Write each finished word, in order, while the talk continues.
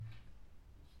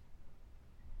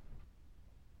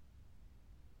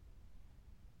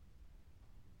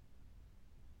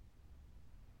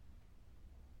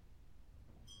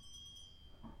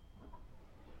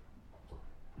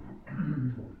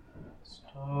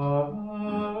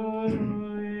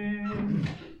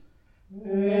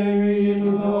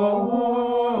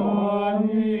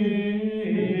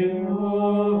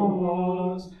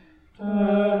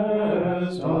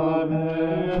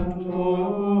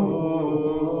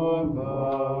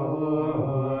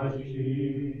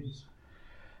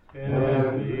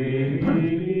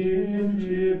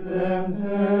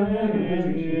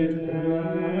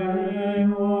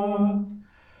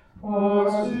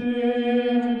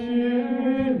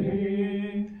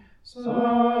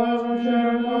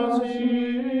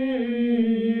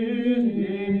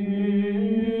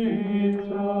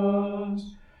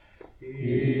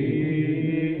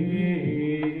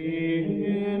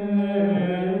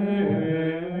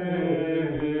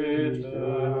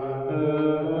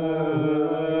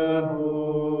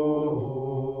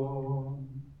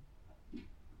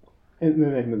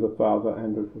the Father,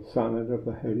 and of the Son, and of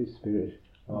the Holy Spirit.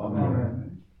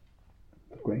 Amen.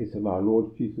 The grace of our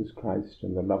Lord Jesus Christ,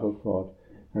 and the love of God,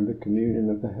 and the communion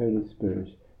of the Holy Spirit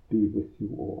be with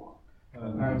you all.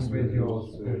 And with your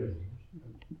spirit.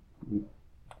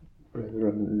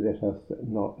 Brethren, let us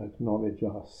not acknowledge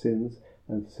our sins,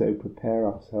 and so prepare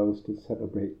ourselves to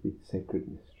celebrate these sacred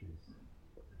mysteries.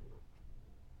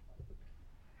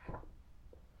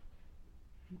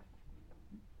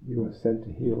 You are sent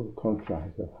to heal the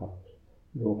contrite of heart.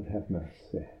 Lord, have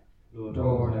mercy.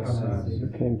 Lord, have mercy. You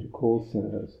came to call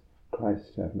sinners.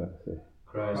 Christ, have mercy.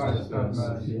 Christ, have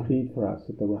mercy. Plead for us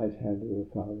at the right hand of the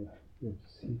Father.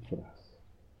 Intercede for us.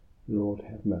 Lord,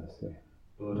 have mercy.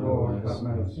 Lord, have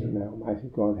mercy. May Almighty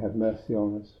God have mercy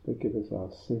on us, forgive us our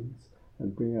sins,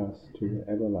 and bring us to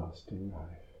everlasting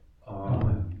life.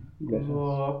 Amen. Let us.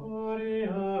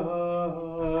 Gloria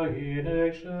in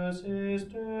excelsis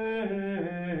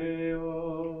Deo,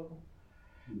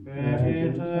 et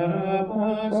inter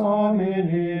pax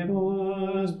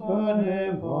hominibus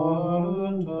bone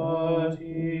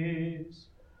voluntatis,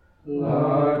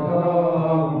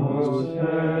 Laudamus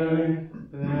Dei,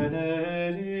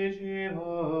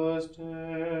 benedicimos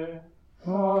Te,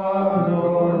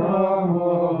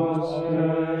 adoramus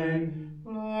Dei,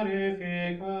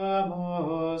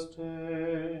 glorificamus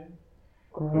Te,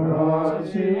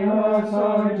 gratias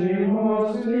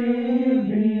agimus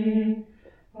tibi,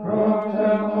 pro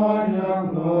temoniam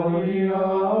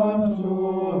gloriam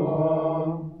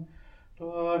tuam.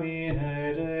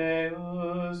 Domine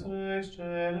Deus Rex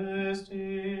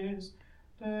Celestis,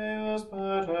 Deus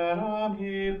Pater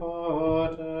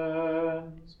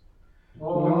omnipotens,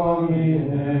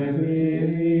 Domine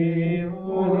Filii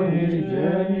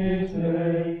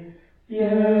unigenite,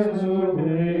 Iesu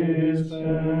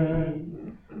Christe,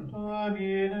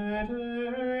 Domine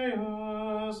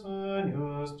Deus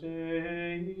agnus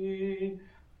Dei,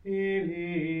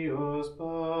 Filius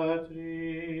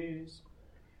Patris,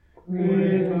 qui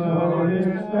tollis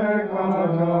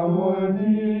peccata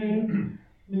mundi,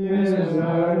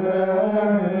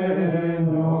 miserere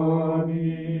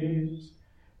nobis.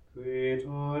 qui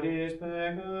tollis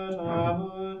peccata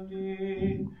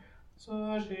mundi,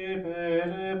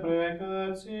 suscipere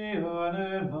precatione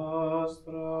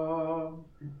nostra,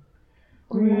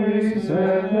 Qui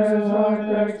sedes ad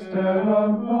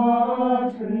dexteram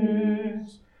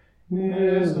Patris,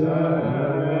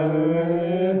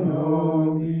 miserere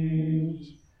nobis.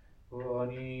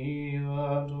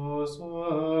 Boniam tu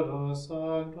solus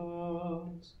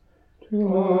sanctus,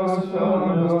 Tuus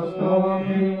salus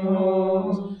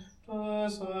Dominus, tu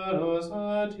solus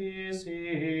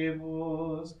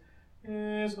altissimus,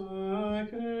 Iesu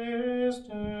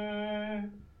Christe,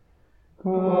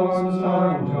 cum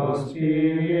Sancto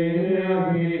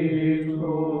Spiritu,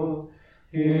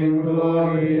 in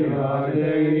gloria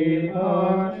Dei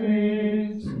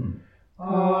Patris.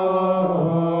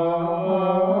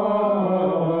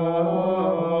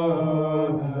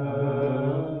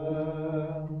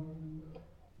 Amen.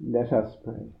 Let us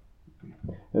pray.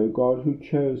 O God, who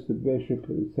chose the Bishop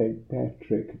of St.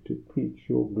 Patrick to preach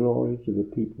your glory to the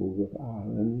peoples of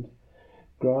Ireland,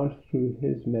 grant through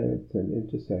his merits and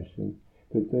intercession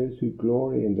that those who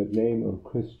glory in the name of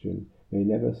Christian may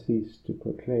never cease to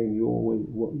proclaim your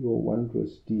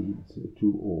wondrous deeds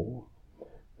to all.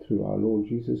 Through our Lord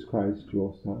Jesus Christ,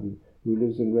 your Son, who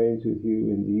lives and reigns with you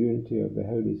in the unity of the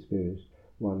Holy Spirit,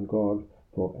 one God,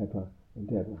 for ever and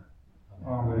ever.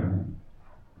 Amen.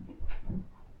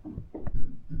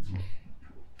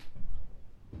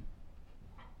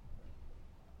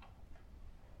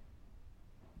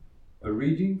 A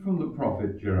reading from the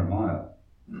prophet Jeremiah.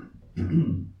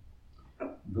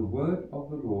 The word of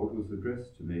the Lord was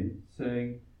addressed to me,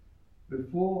 saying,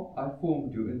 Before I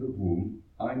formed you in the womb,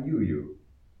 I knew you.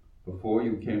 Before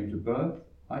you came to birth,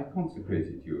 I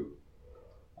consecrated you.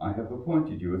 I have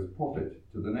appointed you as prophet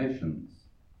to the nations.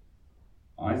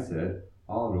 I said,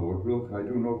 Ah, Lord, look, I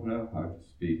do not know how to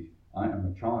speak. I am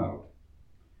a child.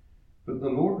 But the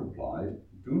Lord replied,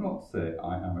 Do not say,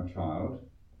 I am a child.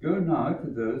 Go now to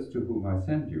those to whom I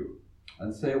send you,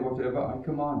 and say whatever I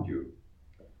command you.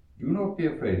 Do not be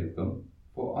afraid of them,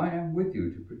 for I am with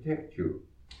you to protect you.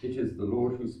 It is the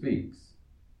Lord who speaks.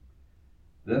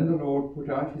 Then the Lord put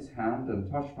out his hand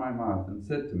and touched my mouth and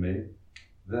said to me,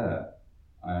 There,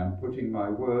 I am putting my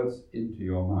words into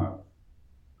your mouth.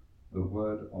 The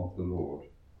word of the Lord.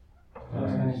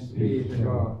 Thanks be to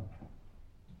God.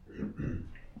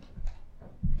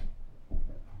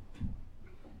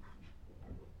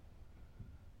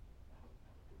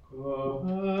 Go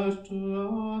out to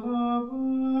all the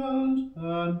world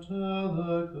and tell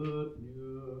the good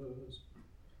news.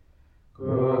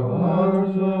 Go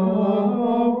out to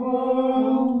all the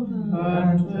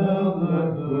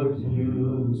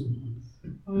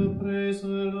Praise the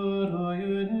Lord, all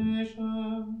you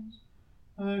nations.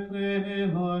 Acclaim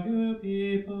him, all you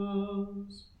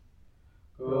peoples.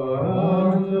 Go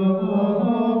out to all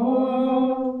the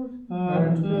world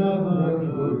and tell the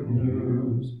good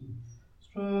news.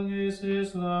 Strong is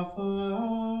his love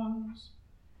for us.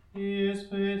 He is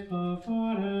faithful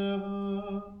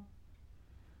forever.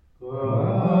 Go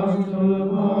out to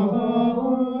all the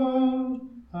world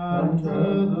and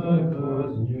tell the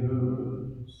good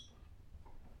news.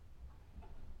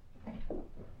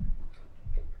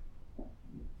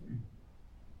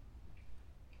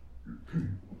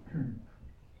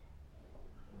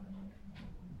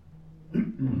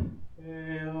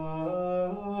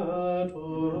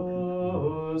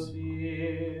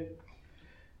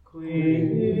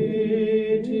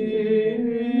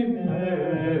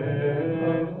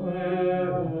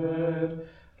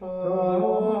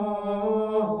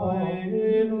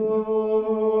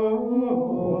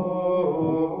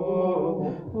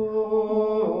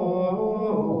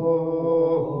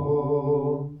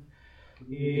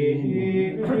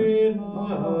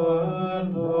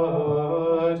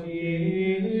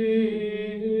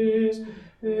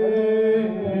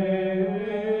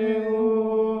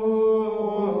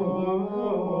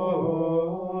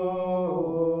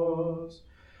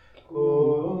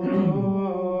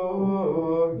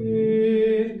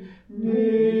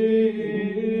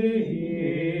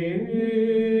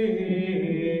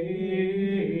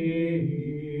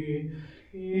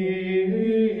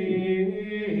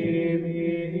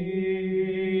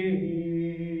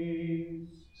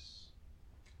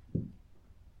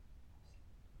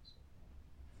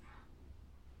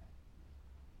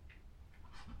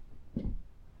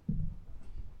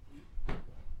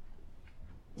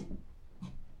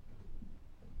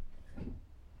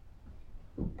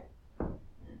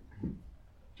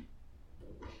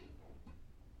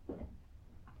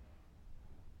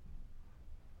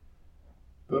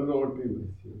 The Lord be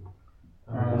with you.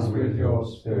 And with your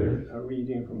spirit. A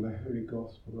reading from the Holy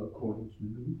Gospel according to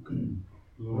Luke.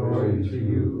 Glory to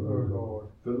you, O Lord.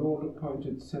 The Lord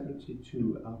appointed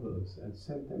 72 others and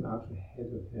sent them out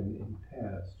ahead of him in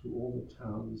pairs to all the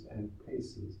towns and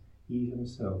places he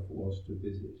himself was to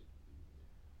visit.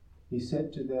 He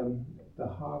said to them, "The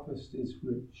harvest is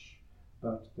rich,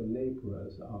 but the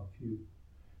laborers are few.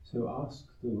 So ask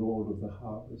the Lord of the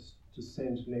harvest to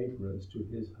send laborers to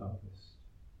his harvest.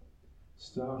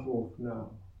 Start off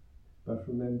now, but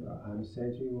remember, I am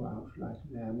sending you out like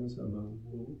lambs among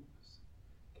wolves.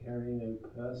 Carry no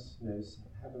purse, no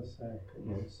haversack,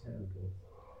 no sandal.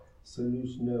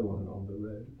 Salute no one on the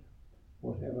road.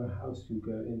 Whatever house you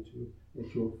go into,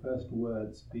 let your first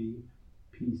words be,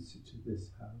 'Peace to this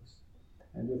house.'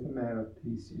 And if a man of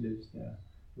peace lives there,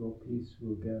 your peace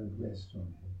will go and rest on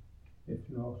him. If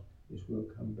not, it will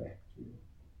come back to you.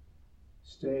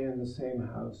 Stay in the same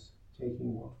house,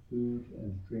 taking what food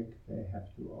and drink they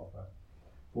have to offer,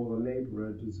 for the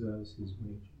laborer deserves his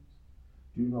wages.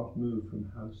 Do not move from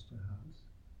house to house.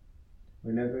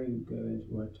 Whenever you go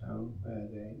into a town where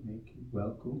they make you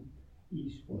welcome,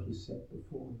 eat what is set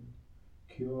before you.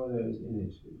 Cure those in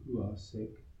it who are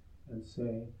sick, and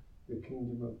say, 'The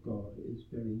kingdom of God is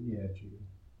very near to you.'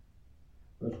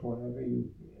 But whenever you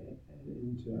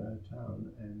enter a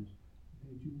town and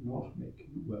they do not make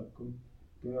you welcome,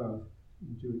 go out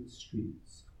into its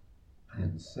streets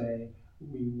and say,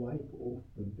 'We wipe off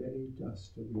the very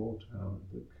dust of your town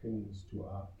that clings to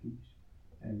our feet,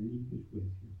 and leave it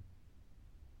with you.'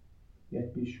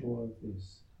 Yet be sure of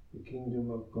this, the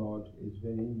kingdom of God is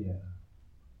very near.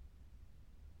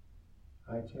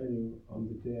 I tell you, on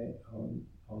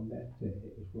that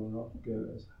day it will not go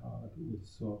as hard with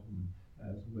Sodom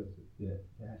as with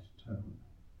that town."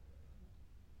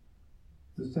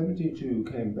 The 72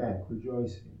 came back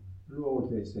rejoicing. "Lord,"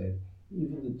 they said,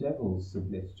 "even the devils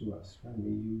submit to us when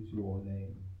we use your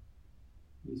name."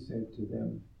 He said to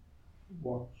them,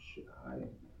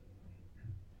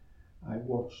 I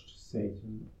watched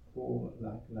Satan fall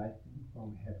like lightning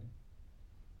from heaven.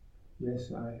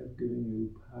 Yes, I have given you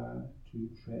power to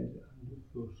tread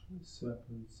underfoot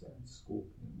serpents and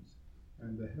scorpions,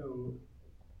 and the whole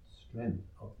strength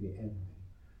of the enemy.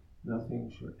 Nothing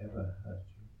shall ever hurt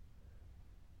you.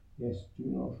 Yes, do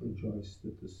not rejoice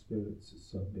that the spirits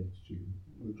submit to you.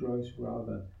 Rejoice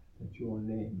rather that your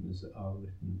names are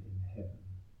written in heaven.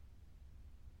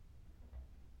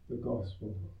 The Gospel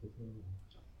of the Lord.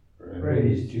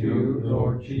 Praise to you,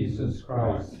 Lord Jesus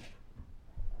Christ.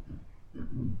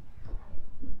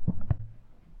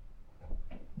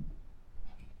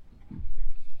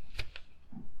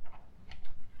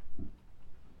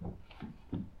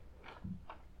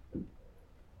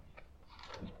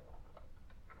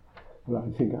 Well, I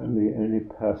think I'm the only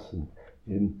person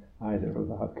in either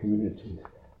of our communities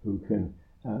who can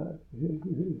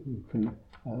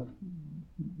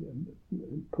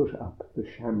put up the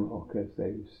shamrock, as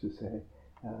they used to say,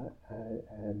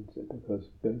 and because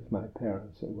both my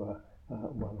parents were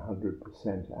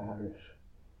 100% Irish.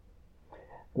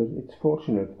 But it's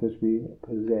fortunate that we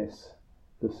possess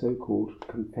the so-called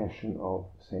Confession of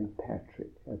St.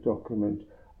 Patrick, a document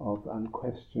of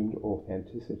unquestioned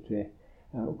authenticity,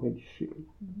 which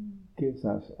gives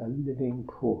us a living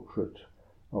portrait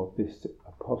of this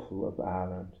apostle of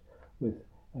Ireland with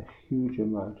a huge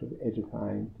amount of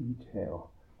edifying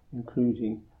detail,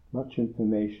 including much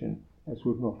information as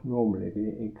would not normally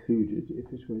be included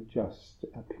if it were just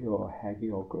a pure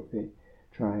hagiography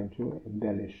trying to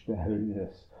embellish the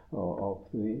holiness of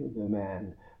the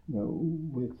man,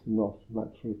 with not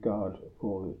much regard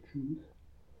for the truth.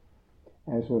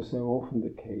 As was so often the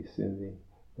case in the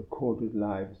recorded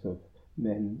lives of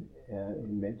men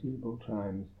in medieval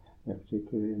times,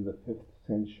 particularly in the 5th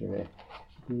century,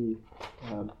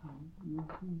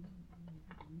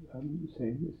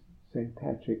 St.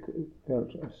 Patrick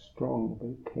felt a strong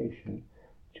vocation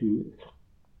to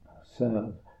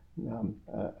serve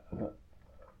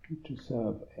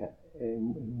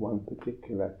in one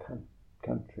particular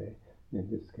country, in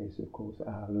this case, of course,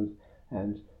 Ireland,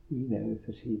 and we know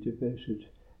that he devoted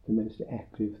the most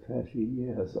active 30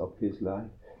 years of his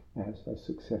life as a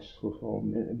successful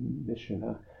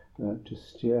missioner to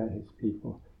steer his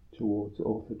people towards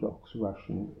Orthodox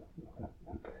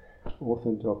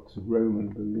Roman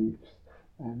beliefs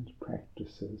and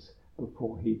practices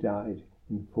before he died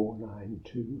in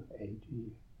 492 AD.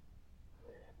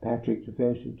 Patrick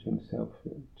devoted himself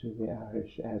to the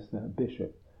Irish as their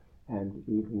bishop and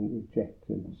even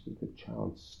rejected the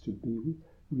chance to be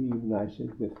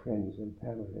reunited with friends and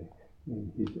family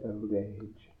in his old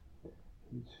age.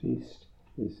 His feast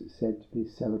is said to be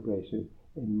celebrated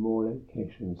in more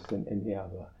locations than any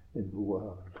other in the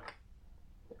world.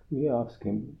 We ask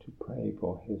him to pray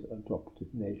for his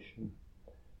adopted nation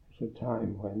at a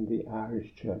time when the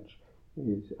Irish Church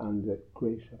is under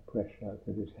greater pressure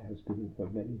than it has been for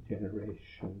many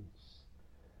generations.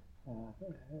 And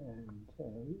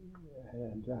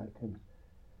I can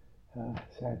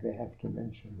sadly have to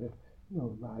mention that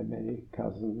my many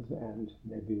cousins and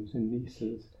nephews and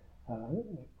nieces,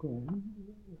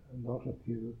 not a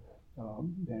few, are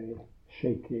very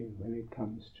shaky when it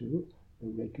comes to the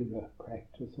regular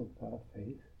practice of our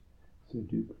faith. So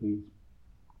do please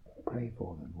pray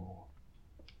for them all.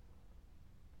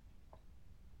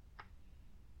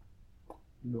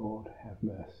 Lord, have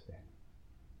mercy.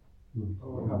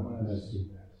 Lord, have mercy.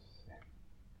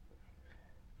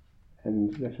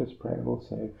 And let us pray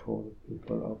also for the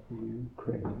people of the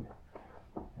Ukraine,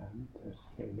 and that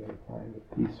they may find a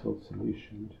peaceful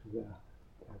solution to their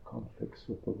conflicts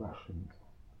with the Russians.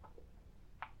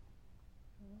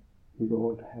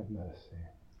 Lord, have mercy.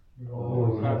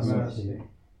 Lord, have mercy.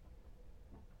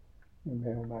 And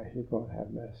may Almighty God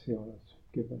have mercy on us,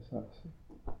 forgive us our sins.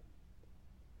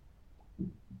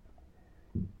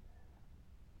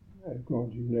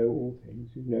 God, you know all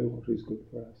things, you know what is good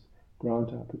for us.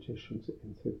 Grant our petitions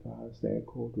insofar as they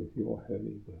accord with your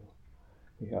holy will.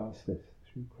 We ask this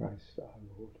through Christ our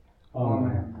Lord.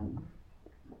 Amen.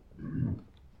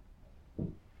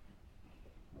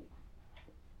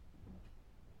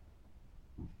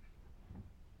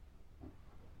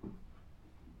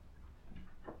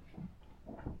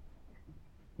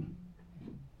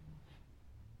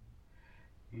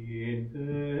 In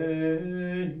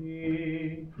David,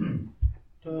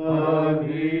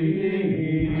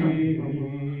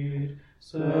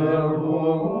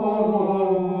 servum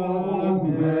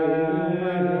meum,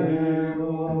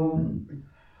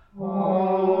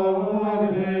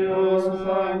 Deus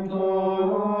Sancto,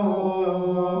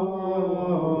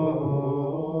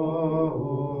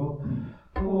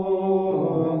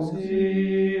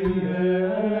 auxilium,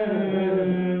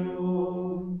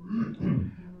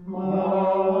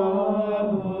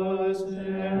 manus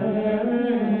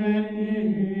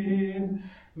enim,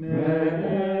 mea,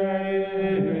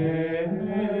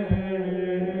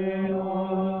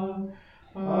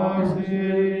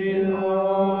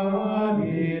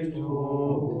 auxiliaris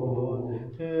tuo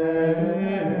Dei,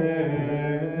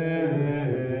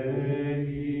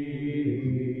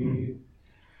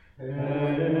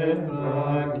 et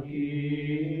placium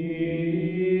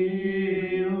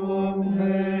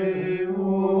meum,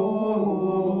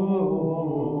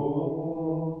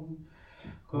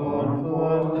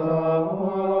 confortabis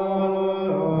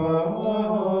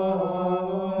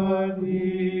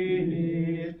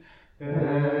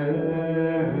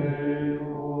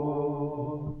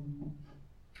eum.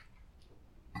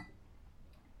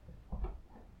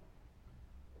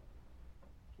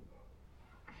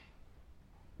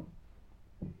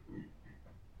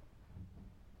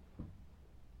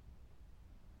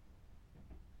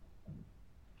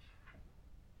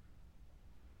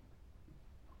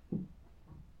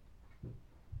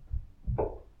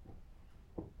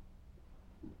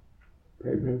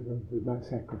 that my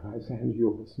sacrifice and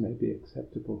yours may be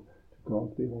acceptable to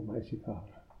God the Almighty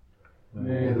Father.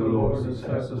 May the Lord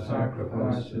accept the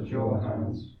sacrifice at your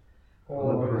hands,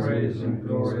 for the praise and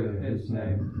glory of his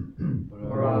name,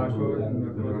 for our good and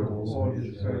the good of all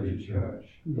his holy church.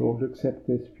 Lord, accept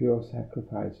this pure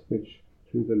sacrifice which,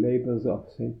 through the labours of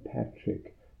St.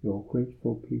 Patrick, your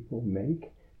grateful people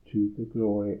make to the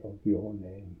glory of your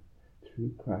name.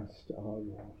 Through Christ our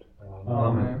Lord.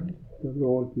 Amen. The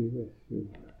Lord be with you.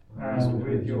 And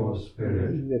with your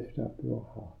spirit. Lift up your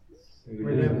hearts. We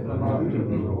lift them up to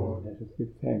the Lord. Let us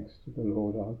give thanks to the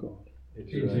Lord our God.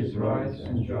 It is right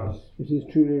and just. It is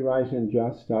truly right and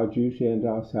just, our duty and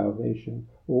our salvation,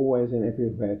 always and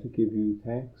everywhere to give you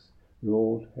thanks,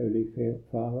 Lord, Holy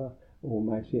Father,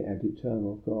 Almighty and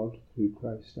eternal God, through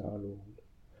Christ our Lord.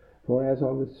 For as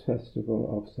on this festival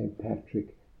of St.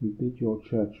 Patrick you bid your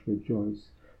church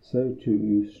rejoice, so too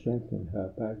you strengthen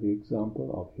her by the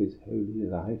example of his holy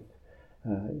life,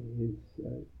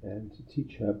 and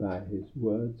teach her by his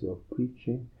words of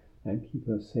preaching, and keep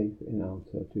her safe in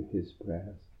answer to his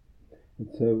prayers. And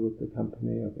so with the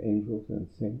company of angels and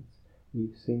saints we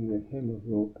sing the hymn of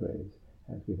your praise,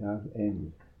 as without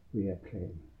end we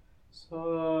acclaim. Sanctus,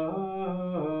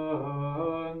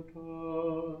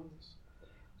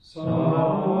 Sanctus,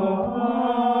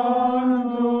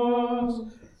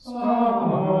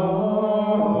 Sanctus,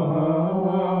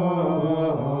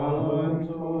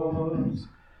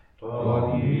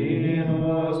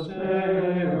 Dominus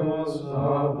Deus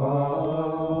Sabaoth,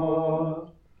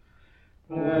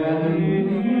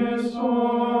 plenius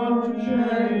sunt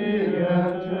celi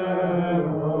et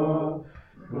terra,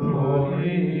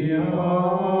 gloria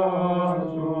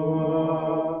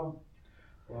tua.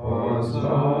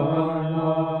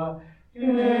 Hosanna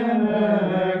in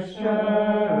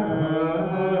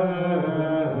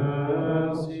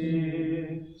excelsis.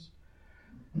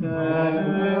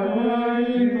 Benedictus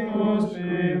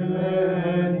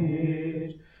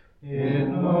venit in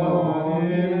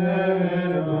nomine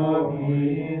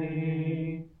Domini.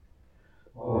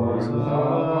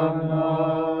 Hosanna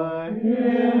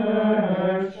in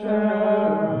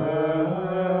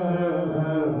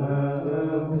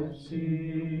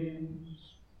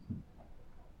excelsis.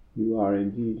 You are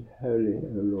indeed holy, O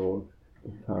Lord,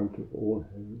 the fount of all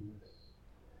holiness.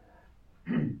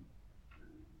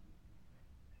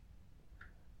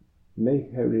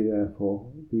 Make holy,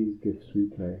 therefore, these gifts, we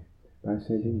pray, by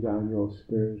sending down your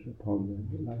Spirit upon them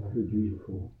like the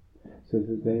dewfall, so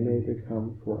that they may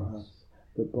become for us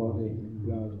the body and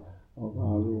blood of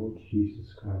our Lord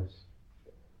Jesus Christ.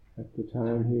 At the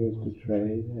time he was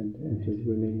betrayed and entered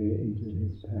willingly into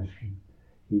his passion,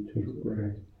 he took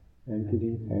bread, and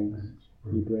giving thanks,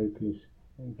 he broke it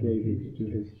and gave it to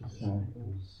his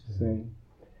disciples, saying,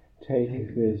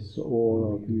 "Take this, all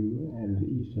of you, and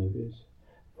eat of it,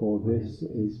 for this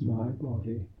is my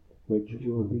body, which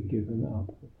will be given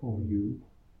up for you."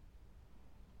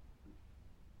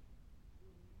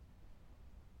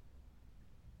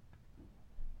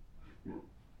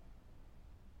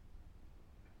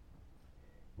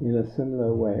 In a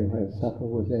similar way, when supper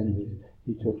was ended,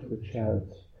 he took the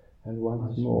chalice, and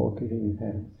once more giving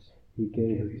thanks, he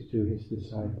gave it to his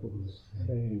disciples,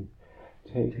 saying,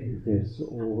 "Take this,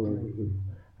 all of you,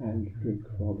 and drink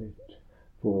from it,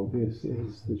 for this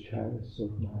is the chalice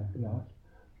of my blood,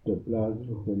 the blood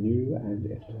of the new and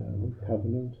eternal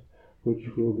covenant,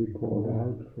 which will be poured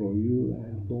out for you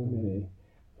and for many,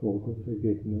 for the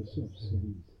forgiveness of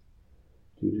sins.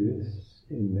 Do this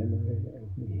in memory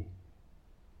of me."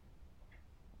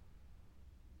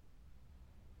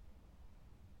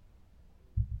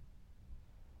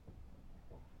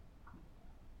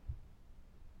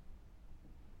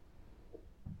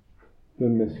 The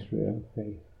mystery of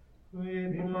faith. We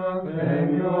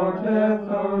proclaim your death,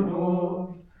 O Lord,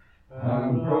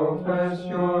 and profess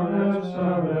your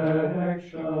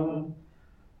resurrection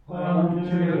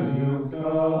until you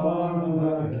come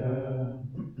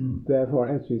again. Therefore,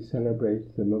 as we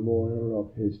celebrate the memorial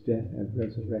of his death and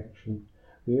resurrection,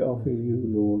 we offer you,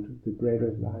 Lord, the bread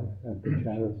of life and the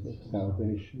chalice of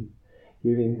salvation,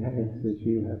 giving thanks that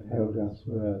you have held us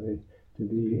worthy to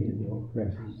be in your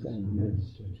presence and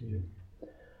minister to you.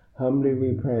 Humbly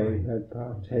we pray that,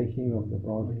 partaking of the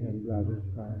body and blood of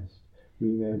Christ,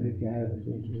 we may be gathered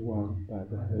into one by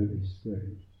the Holy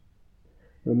Spirit.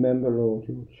 Remember, Lord,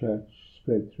 your church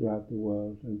spread throughout the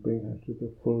world, and bring her to the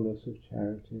fullness of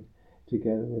charity,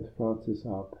 together with Francis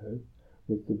our Pope,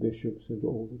 with the bishops and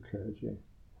all the clergy.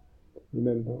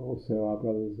 Remember also our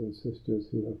brothers and sisters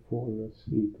who have fallen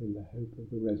asleep in the hope of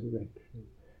the resurrection,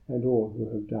 and all who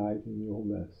have died in your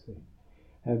mercy.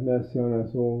 Have mercy on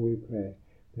us all, we pray,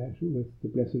 that with the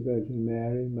Blessed Virgin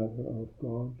Mary, Mother of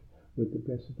God, with the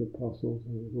blessed apostles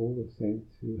and with all the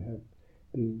saints who have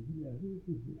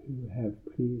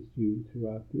pleased you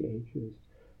throughout the ages,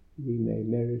 we may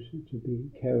merit to be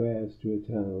co-heirs to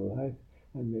eternal life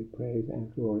and may praise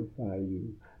and glorify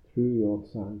you through your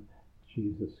Son,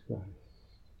 Jesus Christ.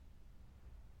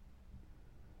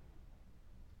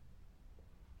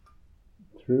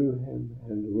 Through him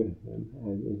and with him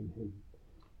and in him,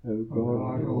 O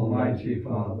God, Almighty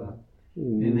Father,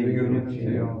 in the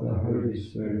unity of the Holy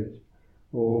Spirit,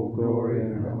 all glory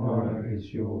and honour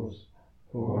is yours,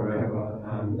 forever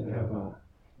and ever.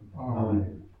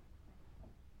 Amen.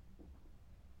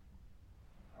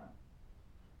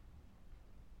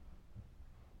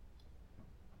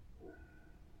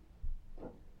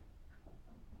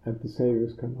 At the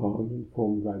Saviour's command,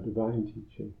 informed by divine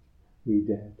teaching, we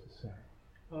dare to say,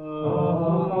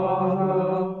 Our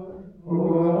Father,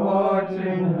 who art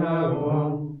in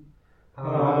heaven,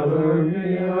 hallowed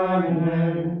be thy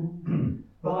name.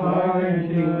 Thy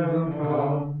kingdom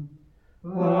come,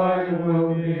 thy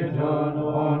will be done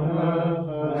on earth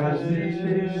as it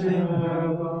is in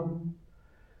heaven.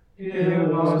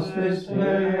 Give us this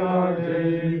day our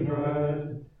daily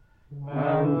bread,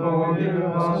 and forgive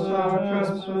us our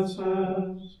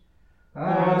trespasses,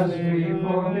 as we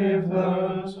forgive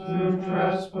those who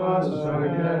trespass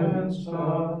against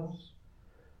us.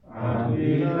 And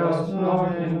lead us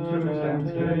not into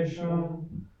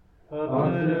temptation, but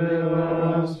deliver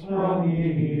us from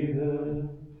evil.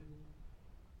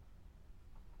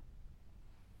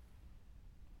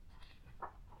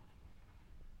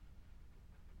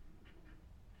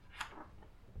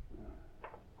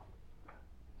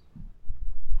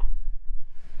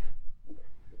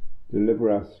 Deliver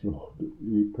us, Lord,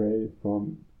 we pray,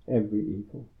 from every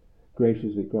evil.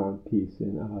 Graciously grant peace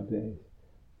in our days.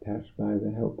 Touched by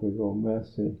the help of your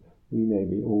mercy, we may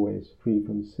be always free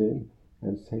from sin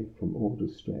and safe from all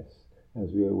distress,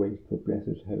 as we await the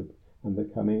blessed hope and the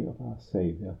coming of our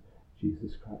Saviour,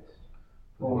 Jesus Christ.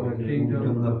 For the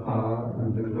kingdom, the power,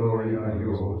 and the glory are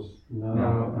yours,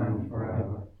 now and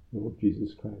forever. Lord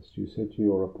Jesus Christ, you said to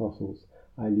your apostles,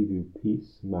 I leave you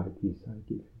peace, my peace I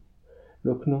give you.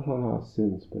 Look not on our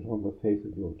sins, but on the faith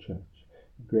of your church.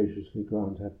 Graciously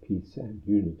grant her peace and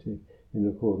unity in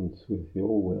accordance with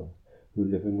your will, who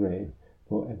live and reign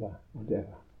for ever and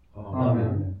ever.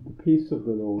 Amen. The peace of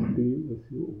the Lord be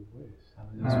with you always.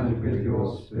 And with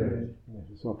your spirit. Let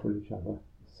us offer each other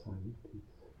a silent peace.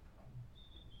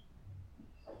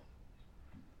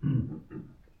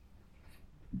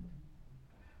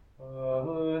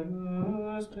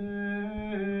 Agnus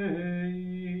Dei,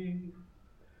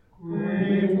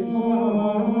 qui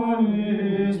tollis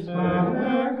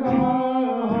peccata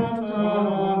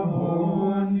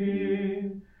mundi,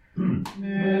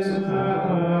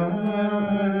 miserere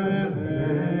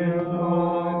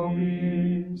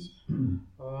nobis.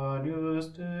 Agnus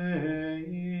Dei,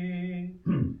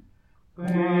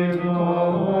 qui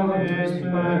tollis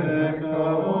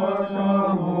peccata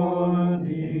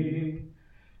mundi,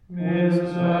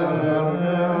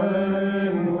 miserere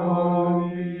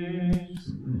nobis.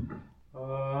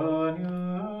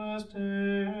 Agnus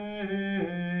Dei,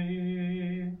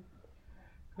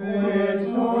 qui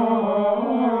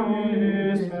tollis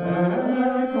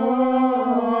peccata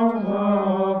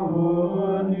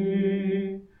mundi,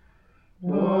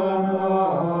 dona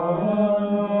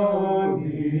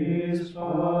nobis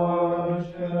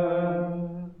pacem.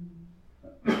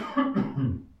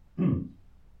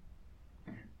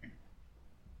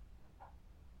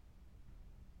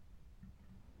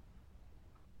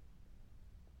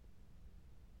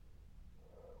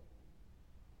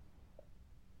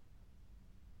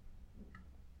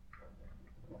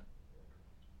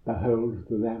 Behold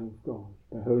the Lamb of God.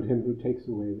 Behold him who takes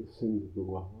away the sins of the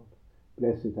world.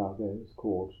 Blessed are those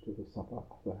called to the supper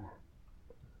of the Lamb.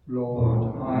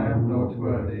 Lord, I am not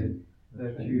worthy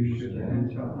that you should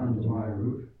enter under my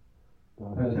roof,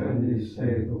 but only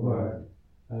say the word,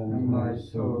 and my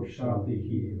soul shall be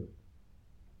healed.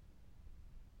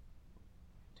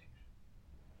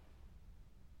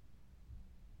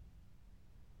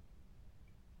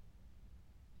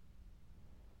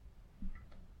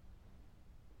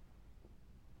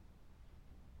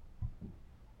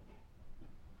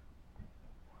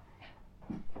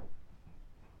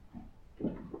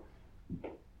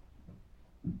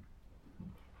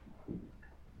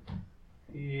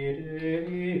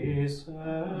 Ide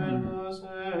servus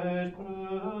et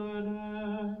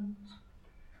prudens,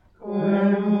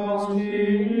 quem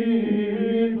constituit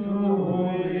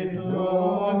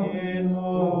Dominus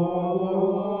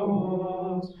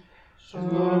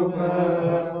super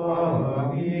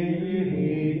familia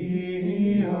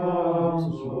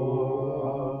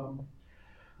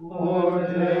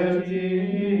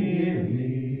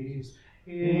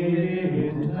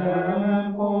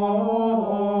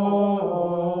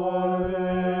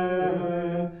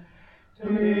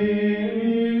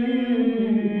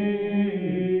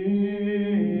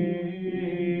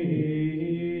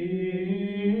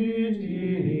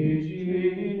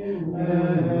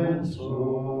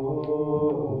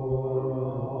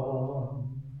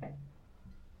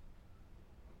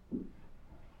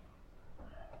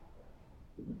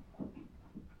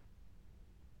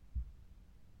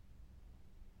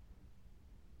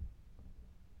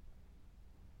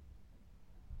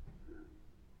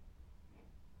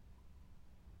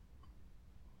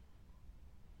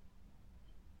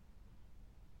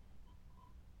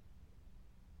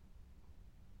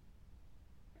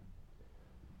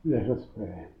Let us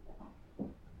pray.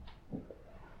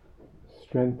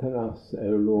 Strengthen us, O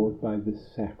Lord, by this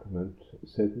sacrament,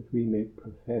 so that we may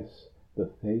profess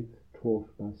the faith taught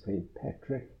by St.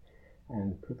 Patrick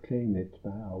and proclaim it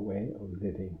by our way of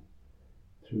living,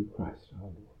 through Christ our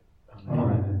Lord.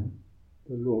 Amen.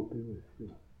 The Lord be with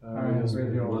you. And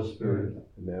with your spirit.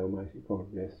 And may Almighty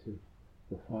God bless you,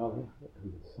 the Father,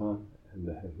 and the Son, and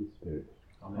the Holy Spirit.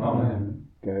 Amen.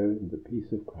 Go in the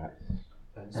peace of Christ.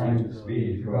 Thanks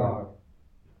be to God.